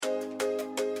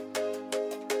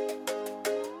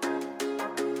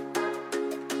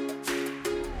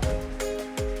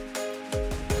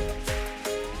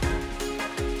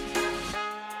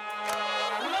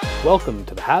Welcome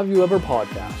to the Have You Ever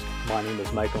podcast. My name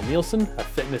is Michael Nielsen, a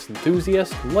fitness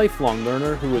enthusiast, lifelong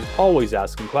learner who is always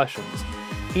asking questions.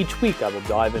 Each week I will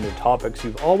dive into topics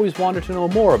you've always wanted to know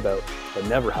more about, but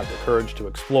never had the courage to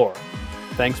explore.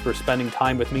 Thanks for spending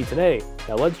time with me today.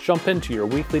 Now let's jump into your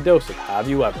weekly dose of Have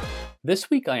You Ever. This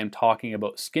week I am talking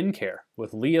about skincare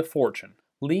with Leah Fortune.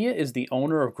 Leah is the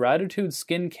owner of Gratitude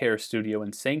Skincare Studio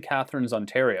in St. Catharines,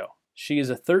 Ontario. She is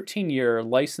a 13-year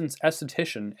licensed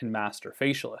esthetician and master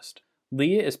facialist.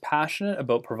 Leah is passionate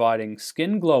about providing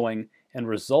skin-glowing and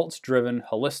results-driven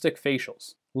holistic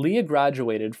facials. Leah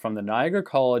graduated from the Niagara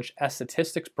College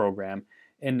Estheticians program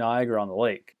in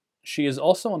Niagara-on-the-Lake. She is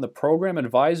also on the Program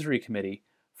Advisory Committee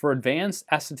for Advanced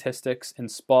Estheticians and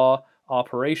Spa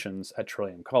Operations at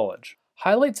Trillium College.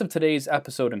 Highlights of today's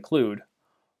episode include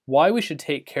why we should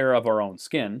take care of our own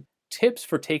skin, tips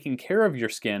for taking care of your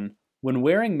skin when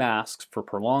wearing masks for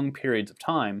prolonged periods of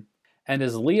time, and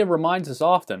as Leah reminds us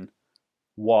often,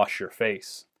 wash your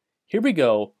face. Here we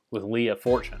go with Leah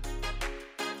Fortune.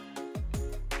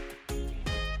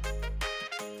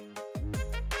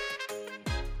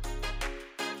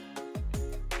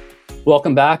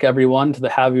 Welcome back, everyone, to the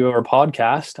Have You Ever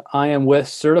podcast. I am with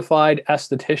certified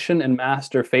esthetician and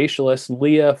master facialist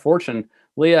Leah Fortune.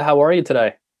 Leah, how are you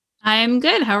today? I'm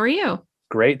good. How are you?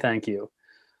 Great, thank you.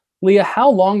 Leah, how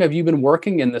long have you been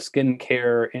working in the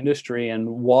skincare industry, and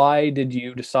why did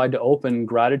you decide to open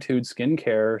Gratitude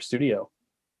Skincare Studio?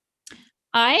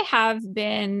 I have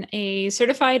been a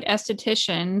certified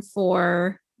esthetician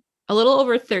for a little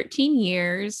over 13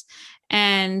 years.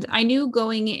 And I knew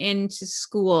going into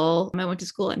school, I went to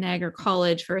school at Niagara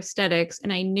College for aesthetics,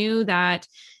 and I knew that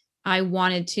I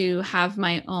wanted to have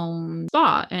my own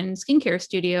spa and skincare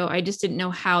studio. I just didn't know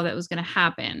how that was going to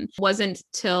happen. It wasn't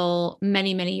till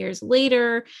many, many years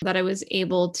later that I was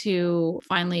able to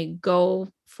finally go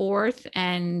forth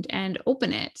and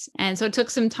open it. And so it took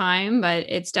some time, but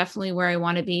it's definitely where I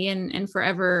want to be and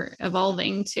forever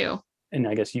evolving too. And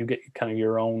I guess you get kind of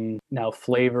your own now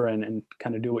flavor and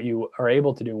kind of do what you are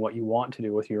able to do and what you want to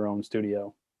do with your own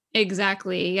studio.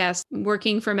 Exactly. Yes.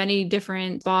 Working for many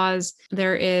different spas,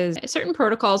 there is certain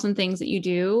protocols and things that you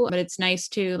do, but it's nice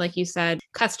to, like you said,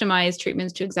 customize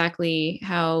treatments to exactly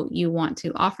how you want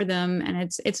to offer them. And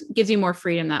it gives you more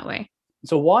freedom that way.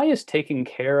 So why is taking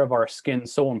care of our skin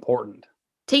so important?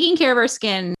 Taking care of our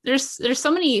skin, there's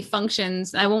so many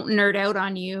functions. I won't nerd out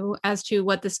on you as to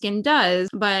what the skin does,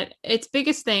 but its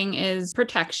biggest thing is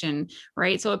protection,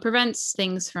 right? So it prevents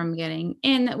things from getting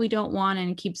in that we don't want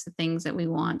and keeps the things that we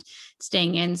want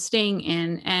staying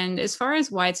in. And as far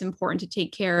as why it's important to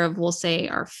take care of, we'll say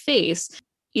our face,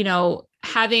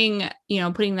 having,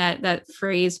 putting that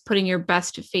phrase, putting your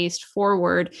best face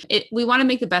forward, we want to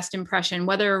make the best impression,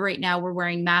 whether right now we're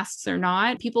wearing masks or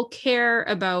not. People care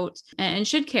about and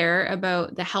should care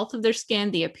about the health of their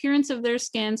skin, the appearance of their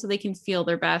skin, so they can feel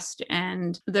their best.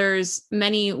 And there's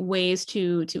many ways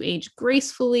to age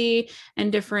gracefully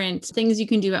and different things you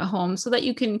can do at home so that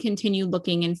you can continue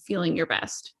looking and feeling your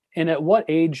best. And at what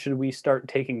age should we start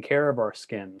taking care of our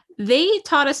skin? They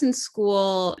taught us in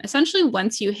school, essentially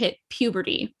once you hit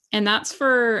puberty, and that's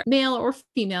for male or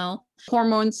female.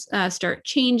 Hormones start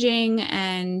changing,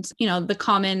 and the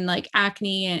common like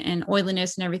acne and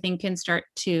oiliness and everything can start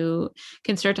to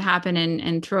happen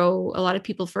and throw a lot of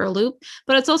people for a loop.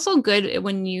 But it's also good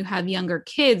when you have younger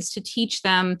kids to teach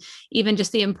them even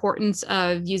just the importance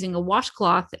of using a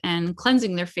washcloth and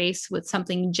cleansing their face with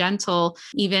something gentle,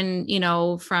 even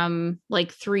from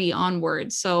like 3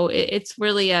 onwards. So it's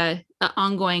really a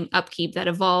ongoing upkeep that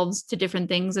evolves to different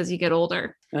things as you get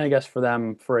older. And I guess for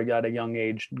them, at a young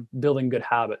age, building good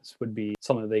habits would be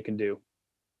something that they can do.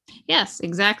 Yes,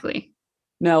 exactly.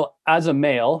 Now, as a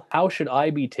male, how should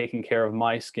I be taking care of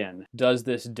my skin? Does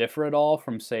this differ at all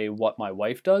from, say, what my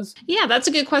wife does? Yeah, that's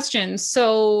a good question.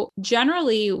 So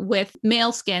generally with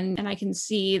male skin, and I can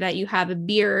see that you have a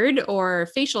beard or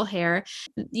facial hair,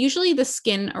 usually the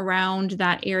skin around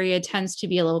that area tends to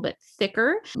be a little bit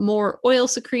thicker, more oil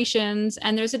secretions,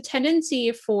 and there's a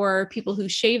tendency for people who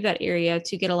shave that area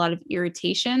to get a lot of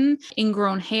irritation,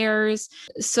 ingrown hairs.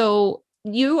 So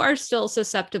you are still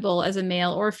susceptible as a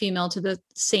male or female to the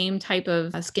same type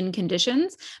of skin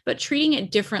conditions, but treating it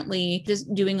differently,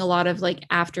 just doing a lot of like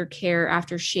aftercare,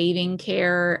 after shaving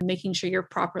care, making sure you're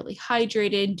properly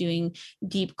hydrated, doing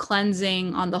deep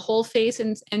cleansing on the whole face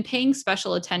and paying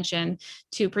special attention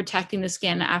to protecting the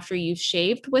skin after you've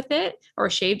shaved with it or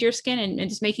shaved your skin and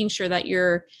just making sure that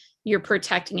you're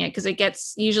protecting it, because it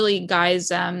gets usually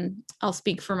guys, I'll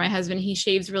speak for my husband, he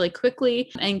shaves really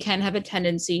quickly and can have a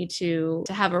tendency to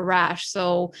have a rash.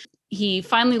 So he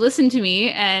finally listened to me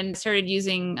and started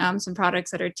using some products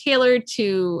that are tailored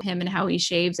to him and how he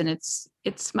shaves, and it's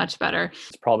much better.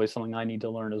 It's probably something I need to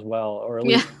learn as well, or at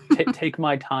Yeah. least take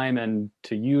my time and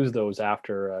to use those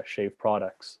after shave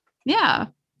products. Yeah.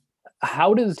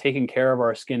 How does taking care of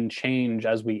our skin change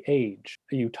as we age?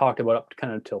 You talked about up to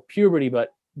kind of till puberty,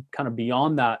 but kind of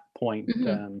beyond that point,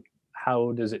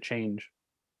 how does it change?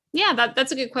 Yeah,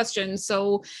 that's a good question.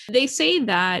 So they say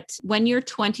that when you're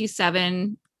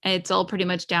 27, it's all pretty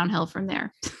much downhill from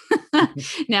there.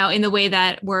 Now, in the way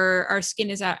that our skin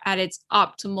is at its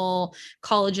optimal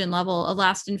collagen level,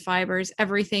 elastin fibers,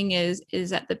 everything is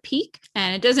at the peak.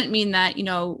 And it doesn't mean that,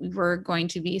 we're going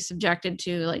to be subjected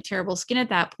to like terrible skin at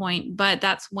that point, but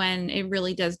that's when it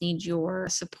really does need your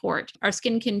support. Our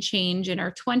skin can change in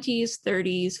our 20s,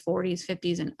 30s, 40s,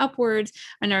 50s, and upwards,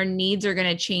 and our needs are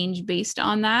going to change based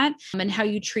on that. And how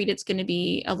you treat it's going to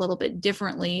be a little bit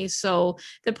differently. So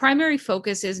the primary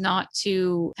focus is not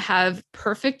to have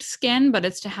perfect skin, but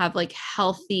it's to have like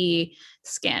healthy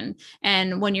skin.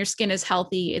 And when your skin is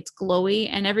healthy, it's glowy,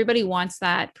 and everybody wants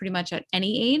that pretty much at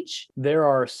any age. There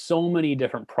are so many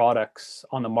different products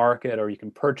on the market, or you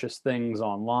can purchase things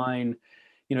online.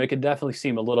 It could definitely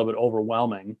seem a little bit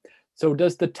overwhelming. So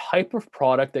does the type of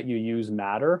product that you use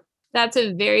matter? That's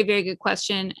a very, very good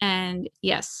question. And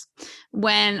yes,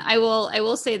 when I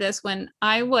will say this, when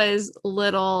I was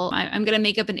little, I'm going to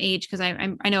make up an age because I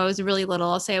know I was really little.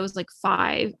 I'll say I was like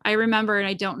 5. I remember, and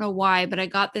I don't know why, but I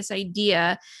got this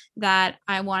idea that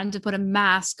I wanted to put a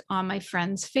mask on my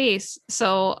friend's face.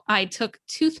 So I took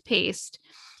toothpaste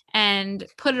and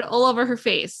put it all over her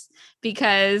face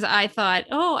because I thought,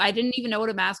 oh, I didn't even know what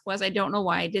a mask was. I don't know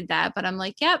why I did that, but I'm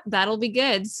like, yep, that'll be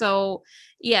good. So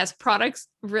yes, products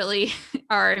really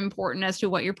are important as to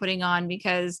what you're putting on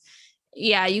because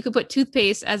yeah, you could put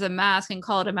toothpaste as a mask and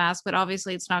call it a mask, but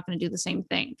obviously it's not going to do the same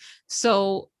thing.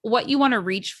 So what you want to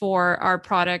reach for are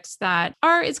products that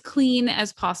are as clean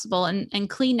as possible, and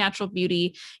clean natural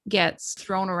beauty gets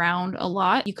thrown around a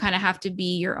lot. You kind of have to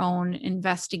be your own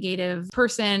investigative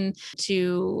person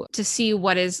to see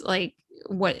what is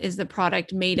the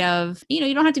product made of.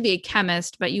 You don't have to be a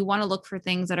chemist, but you want to look for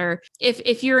things that are,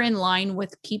 if you're in line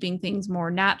with keeping things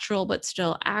more natural but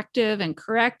still active and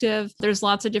corrective, there's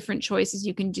lots of different choices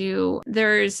you can do.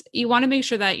 You want to make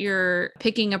sure that you're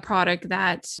picking a product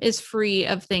that is free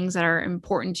of things that are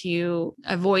important to you,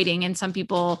 avoiding. And some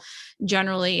people,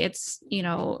 generally it's,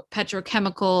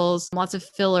 petrochemicals, lots of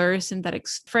fillers, synthetic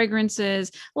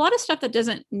fragrances, a lot of stuff that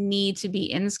doesn't need to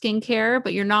be in skincare,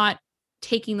 but you're not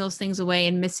taking those things away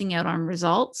and missing out on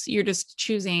results. You're just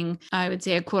choosing, I would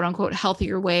say, a quote unquote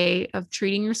healthier way of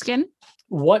treating your skin.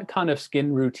 What kind of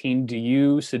skin routine do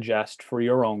you suggest for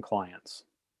your own clients?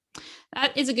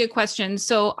 That is a good question.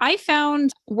 So I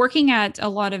found working at a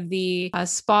lot of the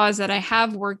spas that I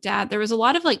have worked at, there was a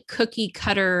lot of like cookie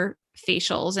cutter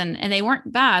facials, and they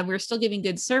weren't bad. We were still giving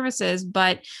good services,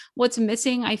 but what's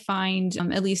missing, I find,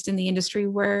 at least in the industry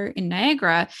we're in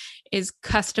Niagara, is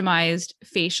customized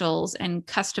facials and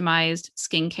customized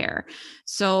skincare.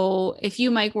 So if you,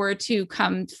 Mike, were to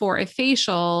come for a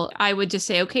facial, I would just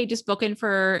say, okay, just book in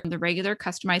for the regular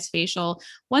customized facial.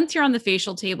 Once you're on the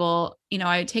facial table,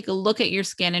 I would take a look at your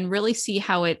skin and really see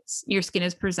how your skin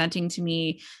is presenting to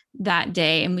me that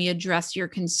day. And we address your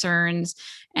concerns.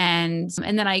 And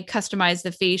then I customize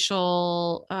the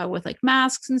facial with like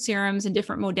masks and serums and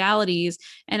different modalities.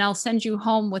 And I'll send you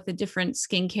home with a different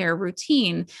skincare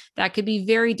routine that could be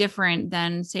very different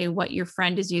than, say, what your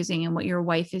friend is using and what your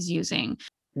wife is using.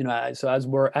 So as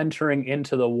we're entering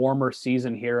into the warmer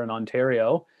season here in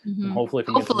Ontario, and hopefully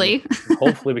we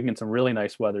can get some really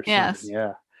nice weather soon. Yes.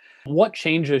 Yeah. What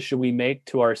changes should we make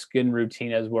to our skin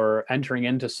routine as we're entering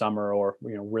into summer, or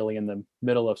really in the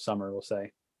middle of summer, we'll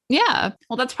say? Yeah.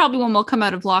 Well, that's probably when we'll come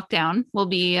out of lockdown. We'll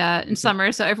be in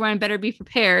summer, so everyone better be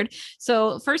prepared.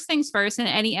 So first things first, and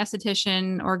any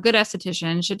esthetician or good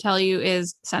esthetician should tell you,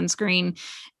 is sunscreen.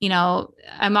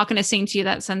 I'm not going to sing to you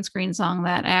that sunscreen song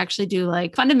that I actually do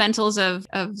like. Fundamentals of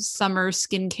summer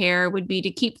skincare would be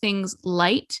to keep things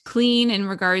light, clean in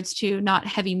regards to not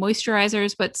heavy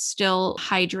moisturizers, but still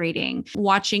hydrating.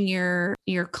 Watching your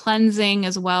cleansing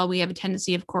as well. We have a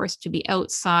tendency, of course, to be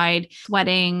outside,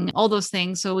 sweating, all those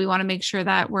things. So we want to make sure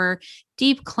that we're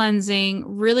deep cleansing,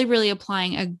 really, really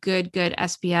applying a good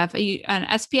SPF. An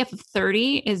SPF of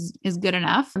 30 is good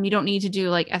enough. You don't need to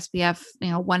do like SPF,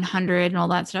 100 and all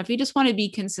that stuff. You just want to be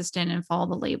consistent and follow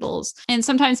the labels. And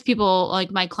sometimes people,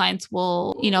 like my clients,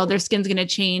 will, their skin's going to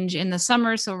change in the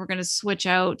summer. So we're going to switch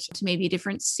out to maybe a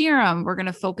different serum. We're going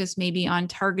to focus maybe on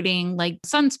targeting like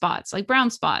sunspots, like brown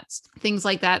spots, things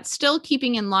like that. Still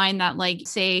keeping in line that, like,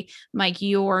 say, Mike,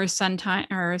 your summer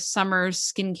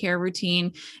skincare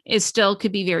routine is still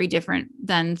could be very different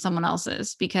than someone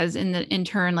else's, because in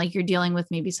turn, like, you're dealing with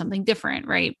maybe something different,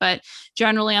 right? But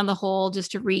generally, on the whole,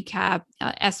 just to recap,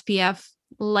 SPF,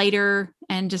 lighter,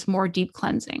 and just more deep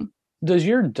cleansing. Does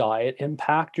your diet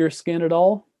impact your skin at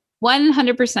all?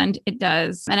 100% it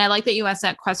does. And I like that you asked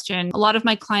that question. A lot of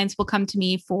my clients will come to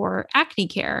me for acne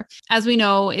care. As we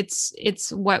know,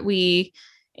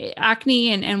 acne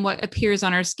and what appears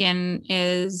on our skin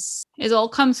is all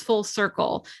comes full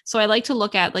circle. So I like to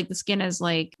look at like the skin as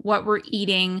like what we're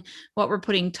eating, what we're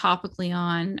putting topically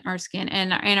on our skin,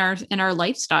 and our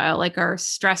lifestyle, like our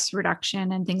stress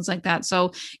reduction and things like that.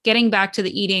 So getting back to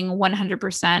the eating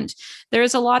 100%,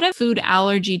 there's a lot of food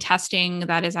allergy testing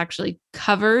that is actually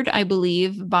covered, I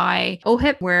believe, by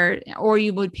OHIP, or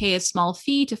you would pay a small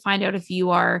fee to find out if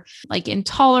you are like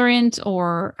intolerant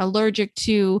or allergic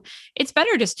to. It's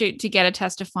better just to get a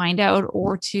test to find out,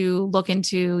 or to look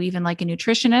into even like a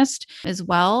nutritionist as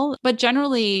well. But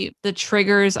generally, the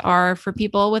triggers are for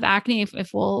people with acne,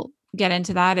 if we'll get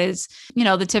into that, is,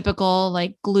 the typical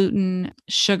like gluten,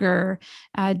 sugar,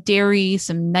 dairy,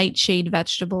 some nightshade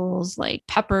vegetables like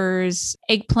peppers,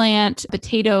 eggplant,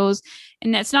 potatoes.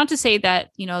 And that's not to say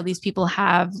that, these people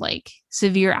have like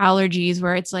severe allergies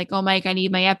where it's like, oh, Mike, I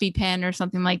need my EpiPen or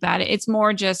something like that. It's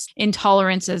more just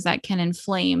intolerances that can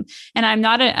inflame. And I'm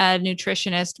not a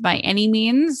nutritionist by any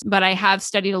means, but I have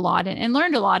studied a lot and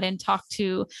learned a lot and talked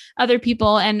to other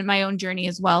people, and my own journey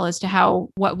as well, as to how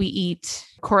what we eat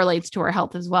correlates to our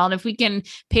health as well. And if we can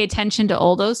pay attention to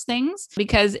all those things,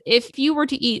 because if you were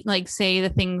to eat, like, say, the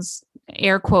things,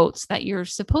 air quotes, that you're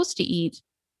supposed to eat,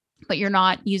 but you're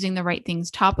not using the right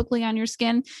things topically on your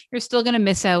skin, you're still going to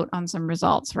miss out on some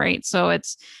results, right? So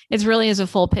it's really is a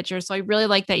full picture. So I really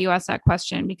like that you asked that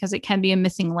question, because it can be a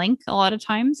missing link a lot of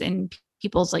times in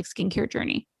people's like skincare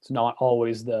journey. It's not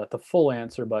always the full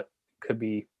answer, but could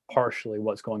be partially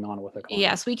what's going on with a client.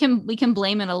 Yes, we can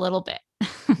blame it a little bit.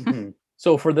 Mm-hmm.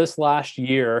 So for this last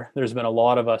year, there's been a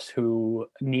lot of us who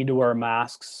need to wear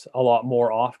masks a lot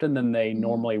more often than they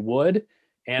normally would.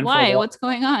 And why? What's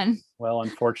going on? Well,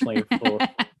 unfortunately,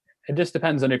 it just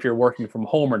depends on if you're working from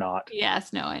home or not.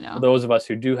 Yes, no, I know. For those of us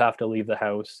who do have to leave the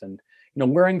house and,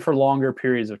 wearing for longer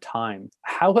periods of time,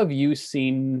 how have you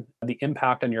seen the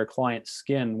impact on your client's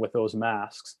skin with those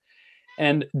masks?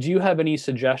 And do you have any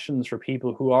suggestions for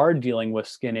people who are dealing with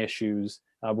skin issues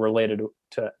related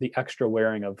to the extra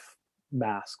wearing of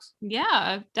masks?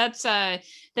 Yeah, that's the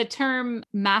term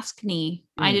maskne.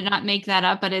 I did not make that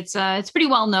up, but it's pretty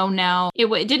well known now.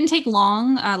 It didn't take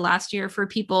long last year for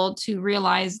people to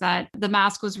realize that the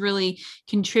mask was really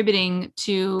contributing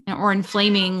to or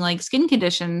inflaming like skin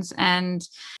conditions. And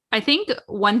I think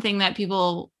one thing that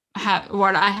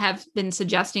what I have been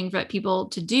suggesting for people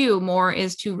to do more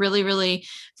is to really, really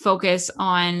focus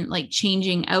on like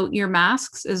changing out your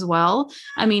masks as well.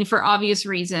 I mean, for obvious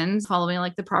reasons, following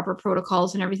like the proper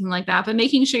protocols and everything like that, but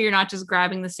making sure you're not just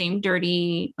grabbing the same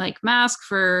dirty like mask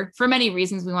for many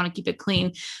reasons. We want to keep it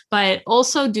clean, but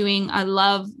also I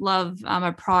love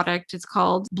a product. It's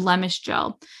called Blemish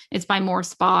Gel. It's by More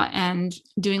Spa, and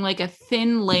doing like a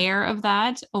thin layer of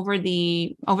that over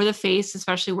the face,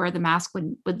 especially where the mask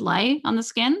would lay on the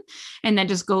skin, and then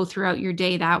just go throughout your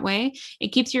day that way. It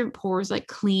keeps your pores like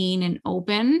clean and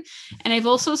open. And I've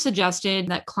also suggested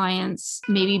that clients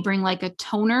maybe bring like a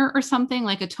toner or something.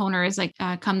 Like a toner is like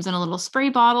comes in a little spray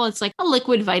bottle. It's like a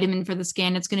liquid vitamin for the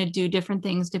skin. It's going to do different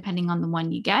things depending on the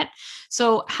one you get.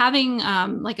 So having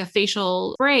like a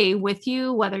facial spray with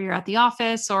you, whether you're at the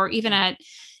office or even at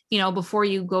before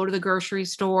you go to the grocery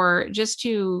store, just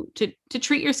to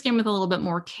treat your skin with a little bit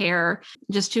more care,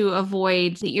 just to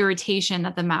avoid the irritation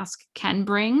that the mask can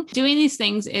bring. Doing these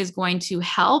things is going to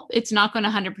help. It's not going to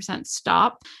 100%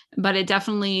 stop, but it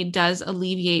definitely does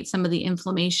alleviate some of the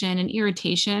inflammation and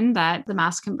irritation that the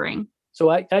mask can bring. So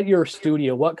at your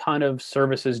studio, what kind of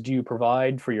services do you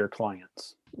provide for your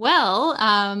clients? Well,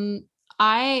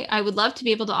 I would love to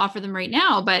be able to offer them right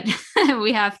now, but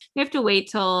we have to wait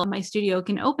till my studio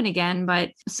can open again. But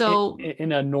so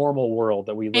in a normal world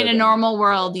that we live in a normal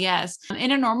world, yes.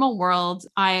 In a normal world,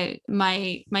 my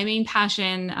main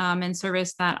passion and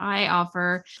service that I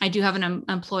offer, I do have an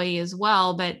employee as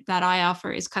well, but that I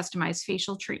offer is customized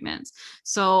facial treatments.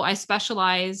 So I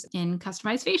specialize in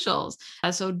customized facials.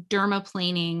 So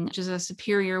dermaplaning, which is a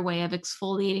superior way of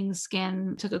exfoliating the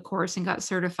skin, took a course and got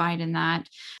certified in that.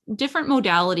 Different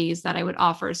modalities that I would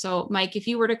offer. So Mike, if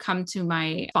you were to come to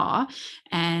my spa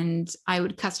and I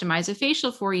would customize a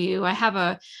facial for you, I have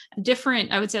a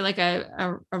different, I would say like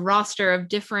a roster of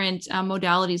different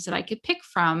modalities that I could pick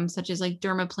from, such as like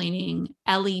dermaplaning,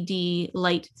 LED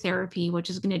light therapy, which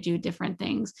is going to do different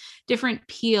things, different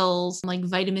peels, like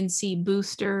vitamin C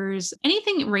boosters,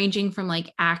 anything ranging from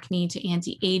like acne to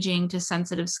anti-aging to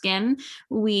sensitive skin.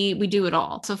 We do it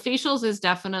all. So facials is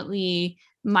definitely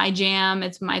my jam.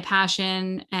 It's my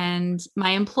passion. And my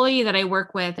employee that I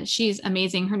work with, she's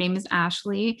amazing. Her name is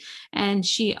Ashley, and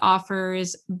she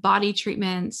offers body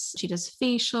treatments. She does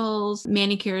facials,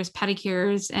 manicures,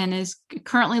 pedicures, and is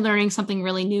currently learning something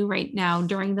really new right now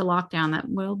during the lockdown that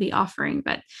we'll be offering.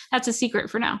 But that's a secret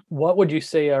for now. What would you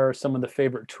say are some of the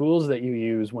favorite tools that you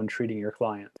use when treating your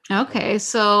clients? Okay.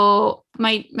 So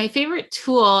my favorite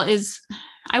tool is,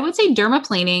 I would say,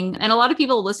 dermaplaning. And a lot of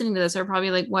people listening to this are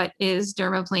probably like, what is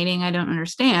dermaplaning? I don't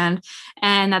understand.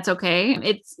 And that's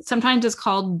okay. Sometimes it's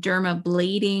called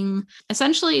dermablading.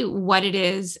 Essentially what it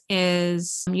is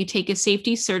you take a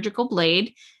safety surgical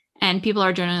blade, and people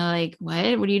are generally like, what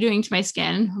are you doing to my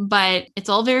skin? But it's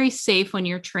all very safe when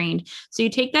you're trained. So you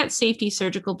take that safety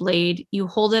surgical blade, you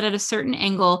hold it at a certain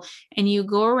angle, and you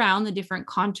go around the different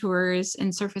contours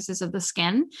and surfaces of the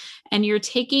skin, and you're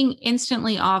taking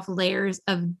instantly off layers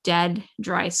of dead,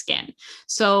 dry skin.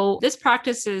 So this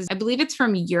practice is, I believe it's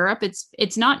from Europe.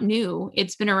 It's not new.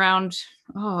 It's been around,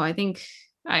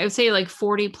 I would say like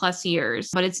 40 plus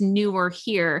years, but it's newer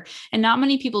here and not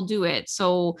many people do it.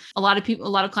 So a lot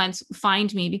of clients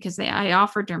find me because I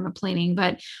offer dermaplaning.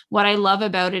 But what I love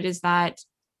about it is that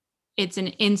it's an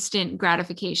instant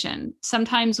gratification.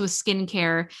 Sometimes with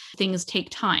skincare, things take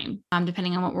time,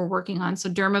 depending on what we're working on. So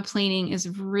dermaplaning is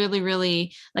really,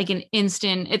 really like an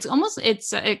instant. It's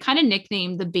kind of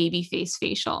nicknamed the baby face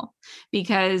facial,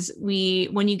 because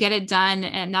when you get it done,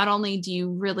 and not only do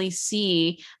you really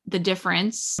see the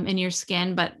difference in your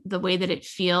skin, but the way that it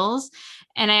feels.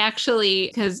 And I actually,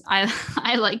 because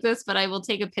I like this, but I will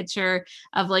take a picture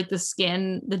of like the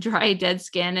skin, the dry, dead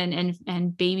skin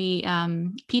and baby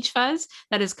peach fuzz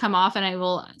that has come off. And I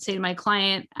will say to my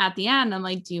client at the end, I'm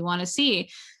like, do you want to see?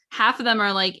 Half of them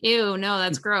are like, ew, no,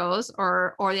 that's gross.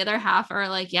 Or the other half are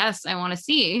like, yes, I want to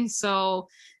see. So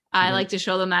I like to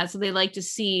show them that. So they like to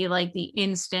see like the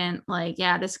instant, like,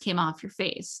 yeah, this came off your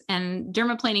face. And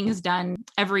dermaplaning is done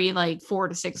every like 4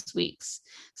 to 6 weeks.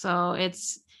 So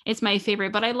it's my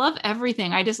favorite, but I love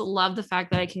everything. I just love the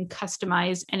fact that I can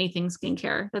customize anything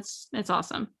skincare. It's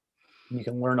awesome. You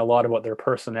can learn a lot about their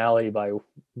personality by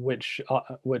which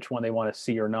one they want to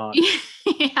see or not.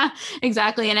 Yeah,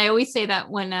 exactly. And I always say that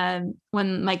when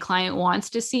my client wants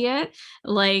to see it,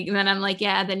 like, then I'm like,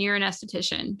 yeah, then you're an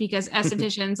esthetician, because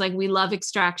estheticians, like, we love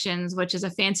extractions, which is a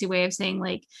fancy way of saying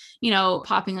like,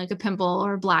 popping like a pimple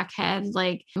or a blackhead,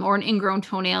 like, or an ingrown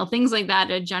toenail, things like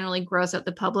that. It generally gross out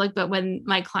the public. But when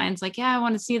my client's like, yeah, I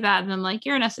want to see that, and I'm like,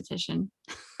 you're an esthetician.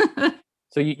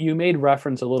 So you made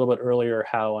reference a little bit earlier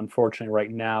how, unfortunately, right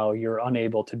now you're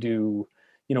unable to do,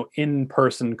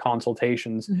 in-person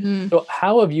consultations. Mm-hmm. So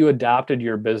how have you adapted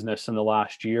your business in the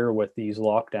last year with these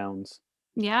lockdowns?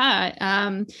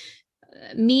 Yeah.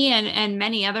 Me and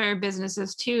many other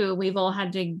businesses too, we've all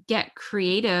had to get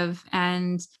creative.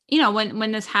 And,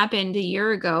 when this happened a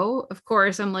year ago, of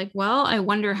course, I'm like, well, I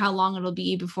wonder how long it'll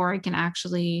be before I can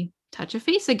actually touch a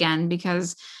face again,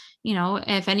 because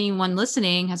if anyone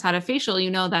listening has had a facial,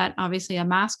 that obviously a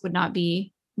mask would not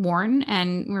be worn,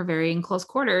 and we're very in close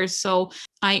quarters. So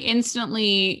I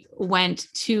instantly went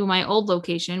to my old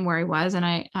location where I was, and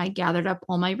I gathered up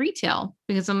all my retail,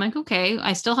 because I'm like, okay,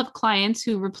 I still have clients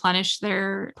who replenish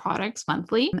their products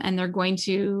monthly, and I'm going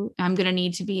to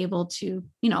need to be able to,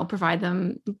 provide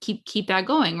them, keep that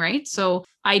going. Right. So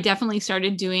I definitely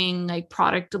started doing like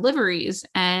product deliveries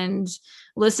and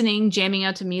jamming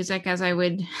out to music as I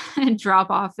would drop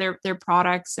off their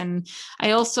products. And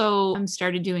I also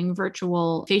started doing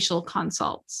virtual facial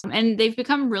consults, and they've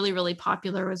become really, really popular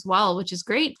popular as well, which is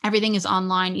great. Everything is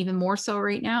online even more so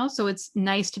right now. So it's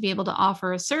nice to be able to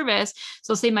offer a service.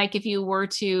 So say, Mike, if you were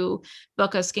to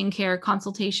book a skincare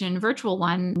consultation, virtual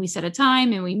one, we set a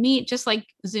time and we meet just like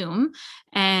Zoom.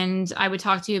 And I would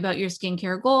talk to you about your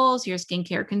skincare goals, your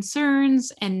skincare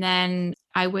concerns, and then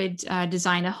I would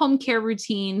design a home care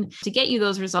routine to get you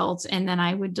those results, and then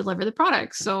I would deliver the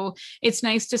products. So it's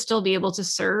nice to still be able to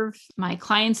serve my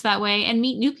clients that way and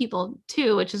meet new people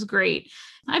too, which is great.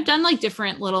 I've done like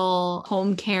different little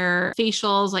home care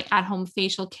facials, like at home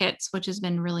facial kits, which has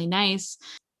been really nice.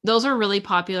 Those are really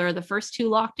popular. The first 2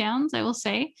 lockdowns, I will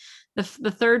say. The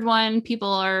third one,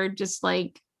 people are just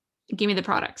like, give me the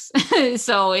products.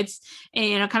 So it's,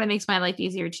 kind of makes my life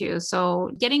easier too.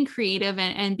 So getting creative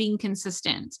and being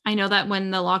consistent. I know that when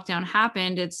the lockdown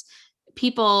happened, it's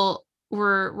people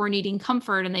were needing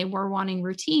comfort and they were wanting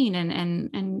routine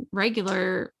and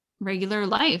regular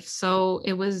life. So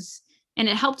it was, and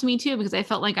it helped me too, because I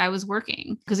felt like I was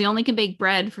working, because you only can bake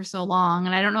bread for so long.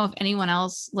 And I don't know if anyone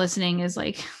else listening is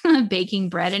like baking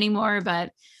bread anymore,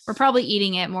 but we're probably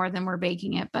eating it more than we're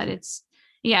baking it. But it's,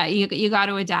 yeah, you got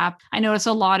to adapt. I notice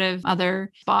a lot of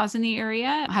other spas in the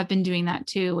area have been doing that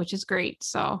too, which is great.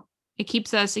 So it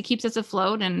keeps us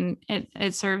afloat, and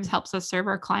it helps us serve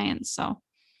our clients. So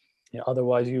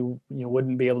Otherwise you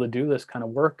wouldn't be able to do this kind of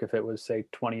work if it was, say,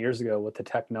 20 years ago with the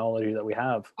technology that we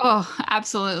have. Oh,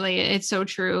 absolutely. It's so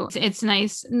true. It's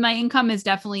nice. My income is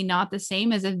definitely not the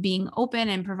same as of being open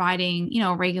and providing,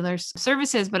 regular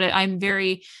services, but I'm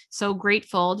very so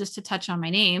grateful, just to touch on my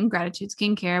name, Gratitude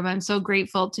Skincare, but I'm so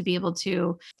grateful to be able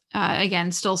to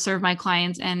again, still serve my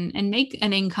clients and make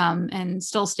an income and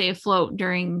still stay afloat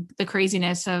during the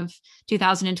craziness of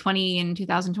 2020 and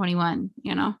 2021,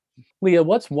 Leah,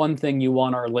 what's one thing you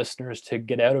want our listeners to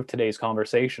get out of today's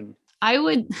conversation? I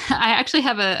actually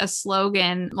have a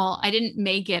slogan. Well, I didn't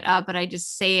make it up, but I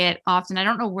just say it often. I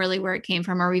don't know really where it came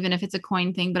from or even if it's a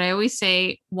coin thing, but I always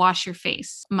say, wash your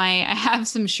face. I have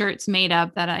some shirts made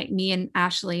up that me and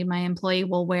Ashley, my employee,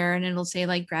 will wear, and it'll say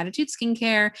like Gratitude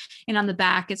Skincare. And on the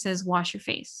back, it says, wash your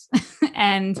face.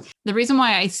 And the reason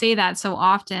why I say that so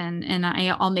often, and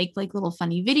I'll make like little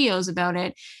funny videos about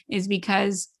it, is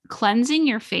because cleansing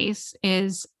your face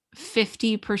is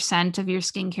 50% of your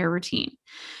skincare routine.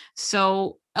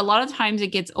 So a lot of times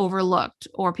it gets overlooked,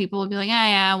 or people will be like,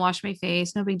 yeah, wash my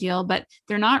face, no big deal, but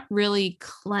they're not really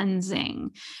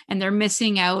cleansing, and they're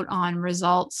missing out on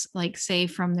results, like say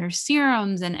from their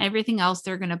serums and everything else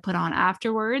they're going to put on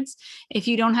afterwards. If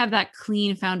you don't have that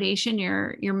clean foundation,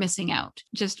 you're missing out.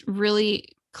 Just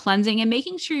really cleansing and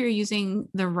making sure you're using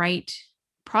the right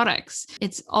products.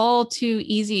 It's all too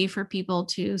easy for people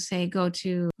to go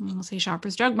to, say,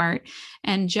 Shoppers Drug Mart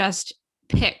and just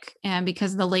pick, and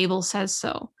because the label says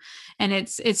so, and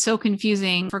it's so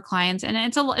confusing for clients, and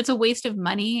it's a waste of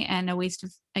money, and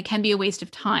it can be a waste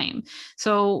of time.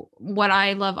 So what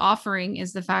I love offering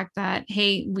is the fact that,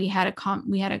 hey, we had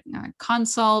a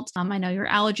consult. I know your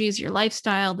allergies, your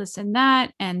lifestyle, this and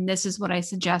that, and this is what I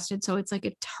suggested. So it's like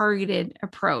a targeted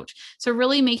approach. So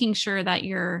really making sure that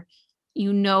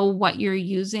you know what you're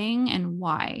using and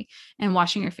why, and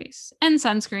washing your face and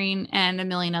sunscreen and a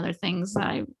million other things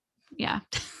that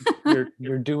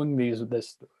You're doing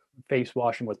this face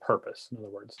washing with purpose, in other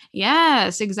words.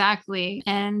 Yes, exactly.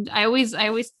 And I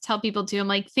always tell people too, I'm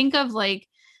like, think of like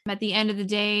at the end of the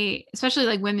day, especially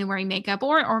like women wearing makeup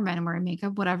or men wearing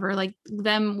makeup, whatever, like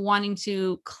them wanting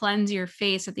to cleanse your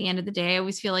face at the end of the day. I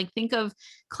always feel like, think of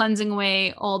cleansing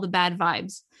away all the bad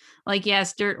vibes. Like,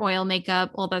 yes, dirt, oil,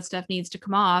 makeup, all that stuff needs to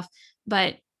come off.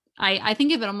 But I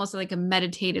think of it almost like a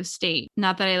meditative state.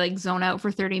 Not that I like zone out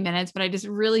for 30 minutes, but I just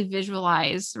really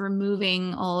visualize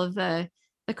removing all of the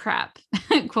crap,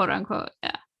 quote unquote.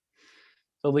 Yeah.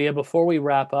 So Leah, before we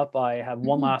wrap up, I have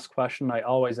one last question I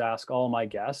always ask all my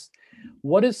guests.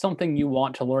 What is something you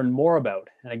want to learn more about?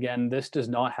 And again, this does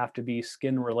not have to be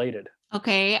skin related.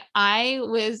 Okay. I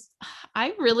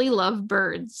really love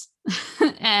birds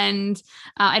and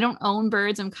I don't own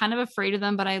birds. I'm kind of afraid of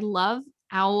them, but I love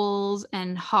owls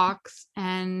and hawks.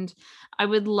 And I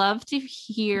would love to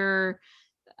hear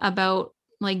about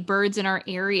like birds in our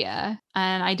area.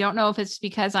 And I don't know if it's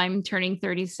because I'm turning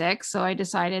 36. So I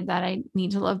decided that I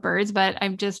need to love birds, but I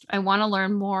want to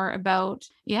learn more about,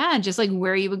 just like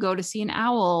where you would go to see an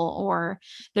owl or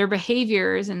their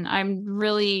behaviors. And I'm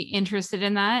really interested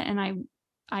in that. And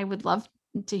I would love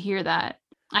to hear that.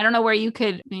 I don't know where you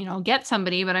could, get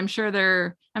somebody, but I'm sure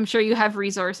you have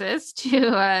resources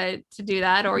to do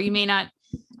that, or you may not.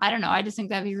 I don't know. I just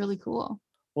think that'd be really cool.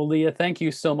 Well, Leah, thank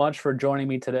you so much for joining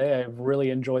me today. I've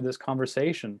really enjoyed this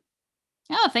conversation.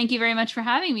 Oh, thank you very much for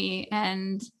having me.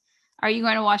 And are you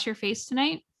going to wash your face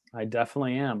tonight? I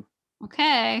definitely am.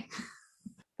 Okay.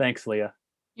 Thanks, Leah.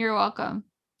 You're welcome.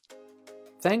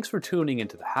 Thanks for tuning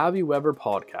into the Have You Ever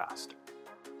podcast.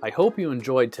 I hope you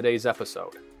enjoyed today's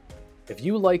episode. If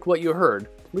you like what you heard,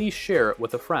 please share it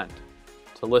with a friend.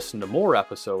 To listen to more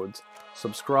episodes,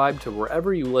 subscribe to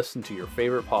wherever you listen to your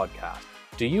favorite podcast.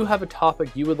 Do you have a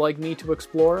topic you would like me to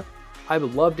explore? I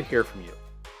would love to hear from you.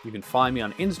 You can find me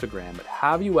on Instagram at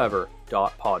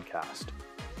haveyouever.podcast.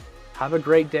 Have a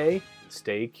great day and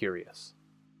stay curious.